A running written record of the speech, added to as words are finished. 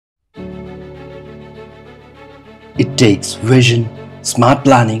It takes vision, smart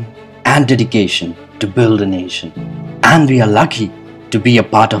planning and dedication to build a nation. And we are lucky to be a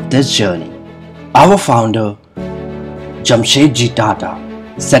part of this journey. Our founder, Jamshedji Tata,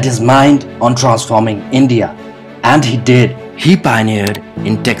 set his mind on transforming India, and he did. He pioneered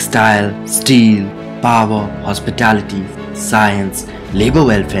in textile, steel, power, hospitality, science, labor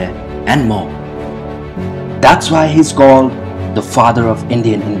welfare and more. That's why he's called the father of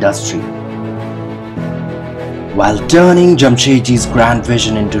Indian industry. While turning Jamshedji's grand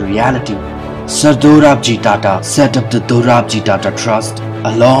vision into reality, Sir Dorabji Tata set up the Dorabji Tata Trust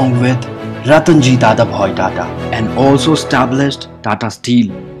along with Ratanji Tata Tata and also established Tata Steel.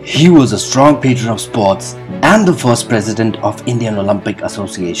 He was a strong patron of sports and the first president of Indian Olympic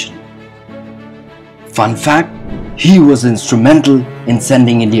Association. Fun fact, he was instrumental in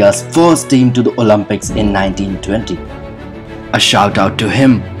sending India's first team to the Olympics in 1920. A shout out to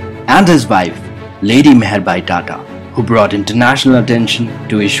him and his wife, Lady Meherbai Tata, who brought international attention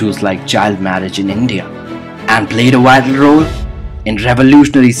to issues like child marriage in India and played a vital role in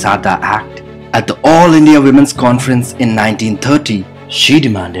revolutionary Sada Act. At the All India Women's Conference in 1930, she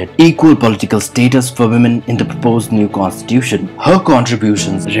demanded equal political status for women in the proposed new constitution. Her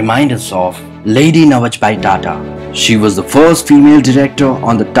contributions remind us of Lady Nawajbai Tata. She was the first female director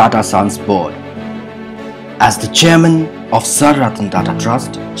on the Tata Sons board. As the chairman of Sir Ratan Tata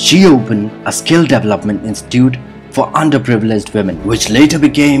Trust, she opened a skill development institute for underprivileged women, which later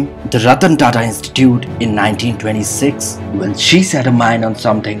became the Ratan Tata Institute in 1926. When she set her mind on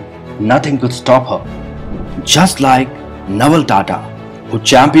something, nothing could stop her. Just like Naval Tata, who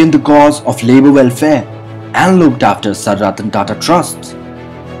championed the cause of labor welfare and looked after Sir Ratan Tata Trusts.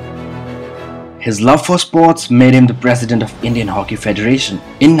 His love for sports made him the president of Indian Hockey Federation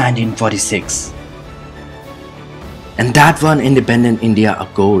in 1946. And that won independent India a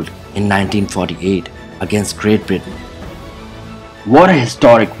gold in 1948 against Great Britain. What a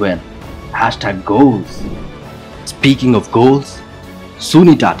historic win! Hashtag goals. Speaking of goals,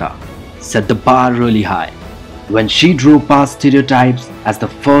 Suni Tata set the bar really high when she drove past stereotypes as the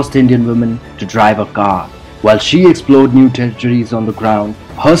first Indian woman to drive a car. While she explored new territories on the ground,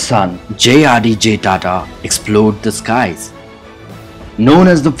 her son J.R.D.J. Tata explored the skies. Known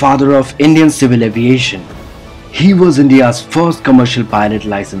as the father of Indian civil aviation, he was India's first commercial pilot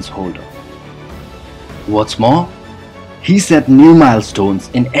license holder. What's more, he set new milestones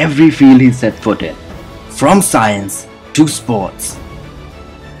in every field he set foot in, from science to sports.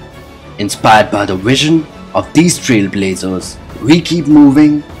 Inspired by the vision of these trailblazers, we keep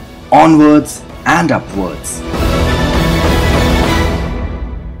moving onwards and upwards.